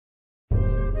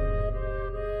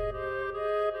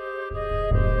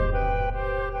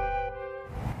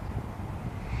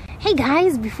Hey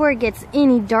guys, before it gets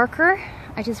any darker,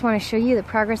 I just want to show you the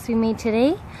progress we made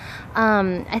today.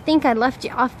 I think I left you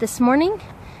off this morning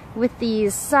with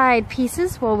these side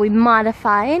pieces. Well, we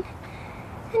modified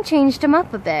and changed them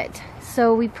up a bit.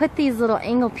 So we put these little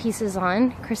angle pieces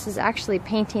on. Chris is actually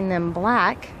painting them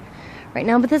black right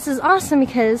now, but this is awesome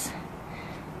because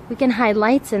we can hide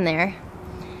lights in there,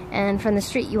 and from the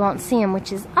street you won't see them,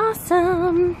 which is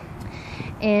awesome.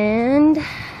 And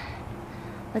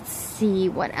let's see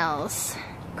what else.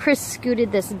 Chris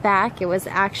scooted this back. It was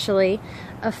actually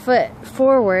a foot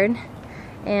forward,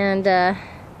 and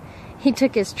he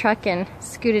took his truck and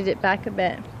scooted it back a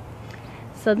bit.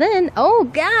 So then, oh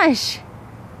gosh!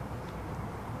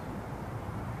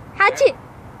 How'd you?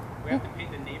 We have to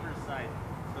paint the neighbor's side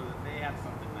so that they have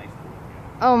something nice to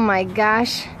look at. Oh my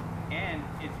gosh. And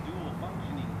it's dual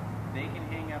functioning. They can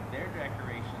hang up their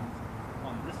decorations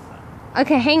on this side.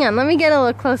 Okay, hang on. Let me get a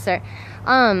little closer.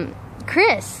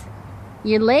 Chris,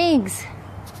 your legs,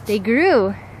 they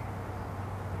grew.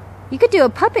 You could do a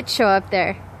puppet show up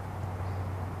there.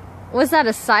 Was that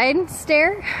a side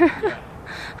stair? Yeah.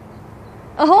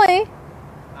 Ahoy!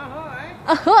 Ahoy!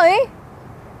 Ahoy!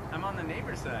 I'm on the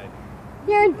neighbor's side.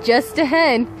 You're just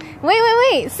ahead.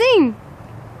 Wait, sing!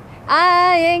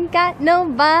 I ain't got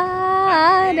nobody.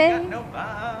 I ain't got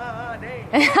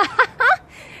nobody.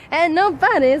 And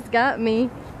nobody's got me.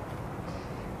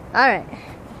 Alright.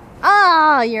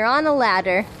 Oh, you're on a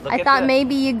ladder. I thought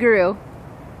maybe you grew.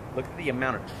 Look at the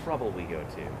amount of trouble we go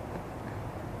to.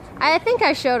 I think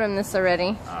I showed him this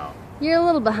already. Oh. You're a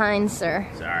little behind, sir.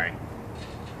 Sorry.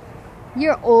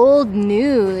 You're old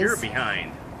news. You're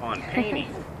behind on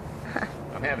painting.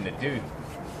 I'm having to do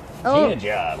Oh a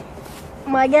job.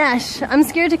 my gosh, I'm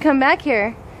scared to come back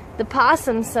here. The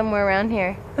possum's somewhere around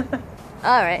here.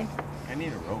 Alright. I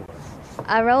need a roller.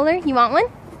 A roller? You want one?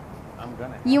 I'm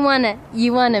gonna.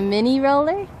 You want a mini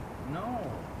roller?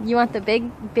 No. You want the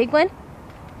big one?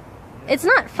 It's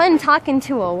not fun talking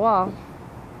to a wall.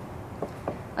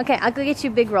 Okay, I'll go get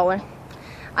you a big roller.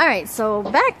 Alright, so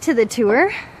back to the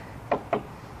tour.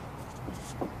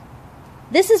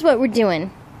 This is what we're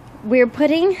doing. We're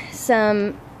putting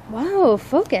some, whoa,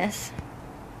 focus.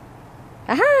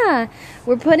 Aha!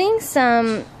 We're putting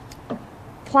some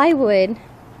plywood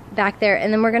back there,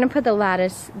 and then we're going to put the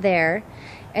lattice there.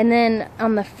 And then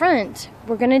on the front,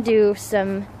 we're going to do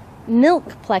some milk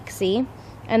plexi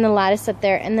and the lattice up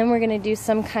there, and then we're going to do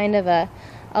some kind of a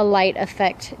light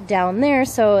effect down there,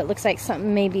 so it looks like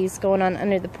something maybe is going on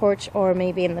under the porch or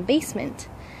maybe in the basement.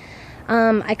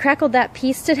 I crackled that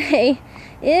piece today.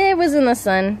 It was in the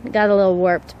sun, got a little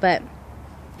warped, but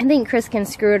I think Chris can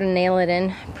screw it and nail it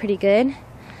in pretty good.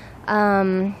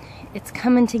 It's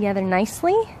coming together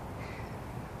nicely.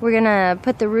 We're gonna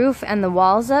put the roof and the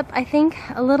walls up, I think,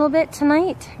 a little bit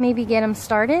tonight. Maybe get them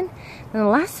started. And the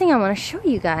last thing I want to show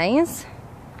you guys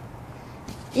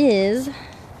is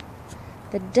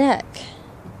the deck.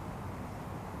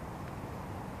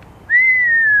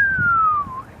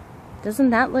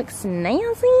 Doesn't that look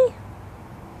snazzy?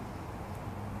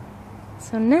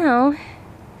 So now,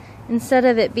 instead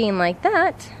of it being like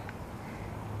that,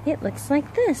 it looks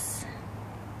like this.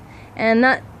 And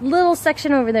that little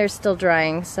section over there is still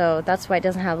drying, so that's why it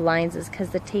doesn't have lines, is because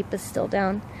the tape is still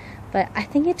down. But I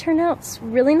think it turned out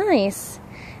really nice.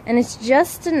 And it's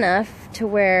just enough to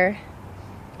where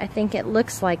I think it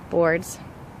looks like boards.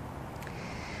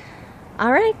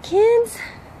 Alright kids,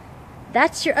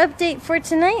 that's your update for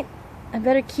tonight. I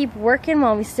better keep working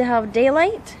while we still have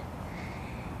daylight.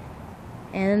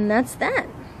 And that's that.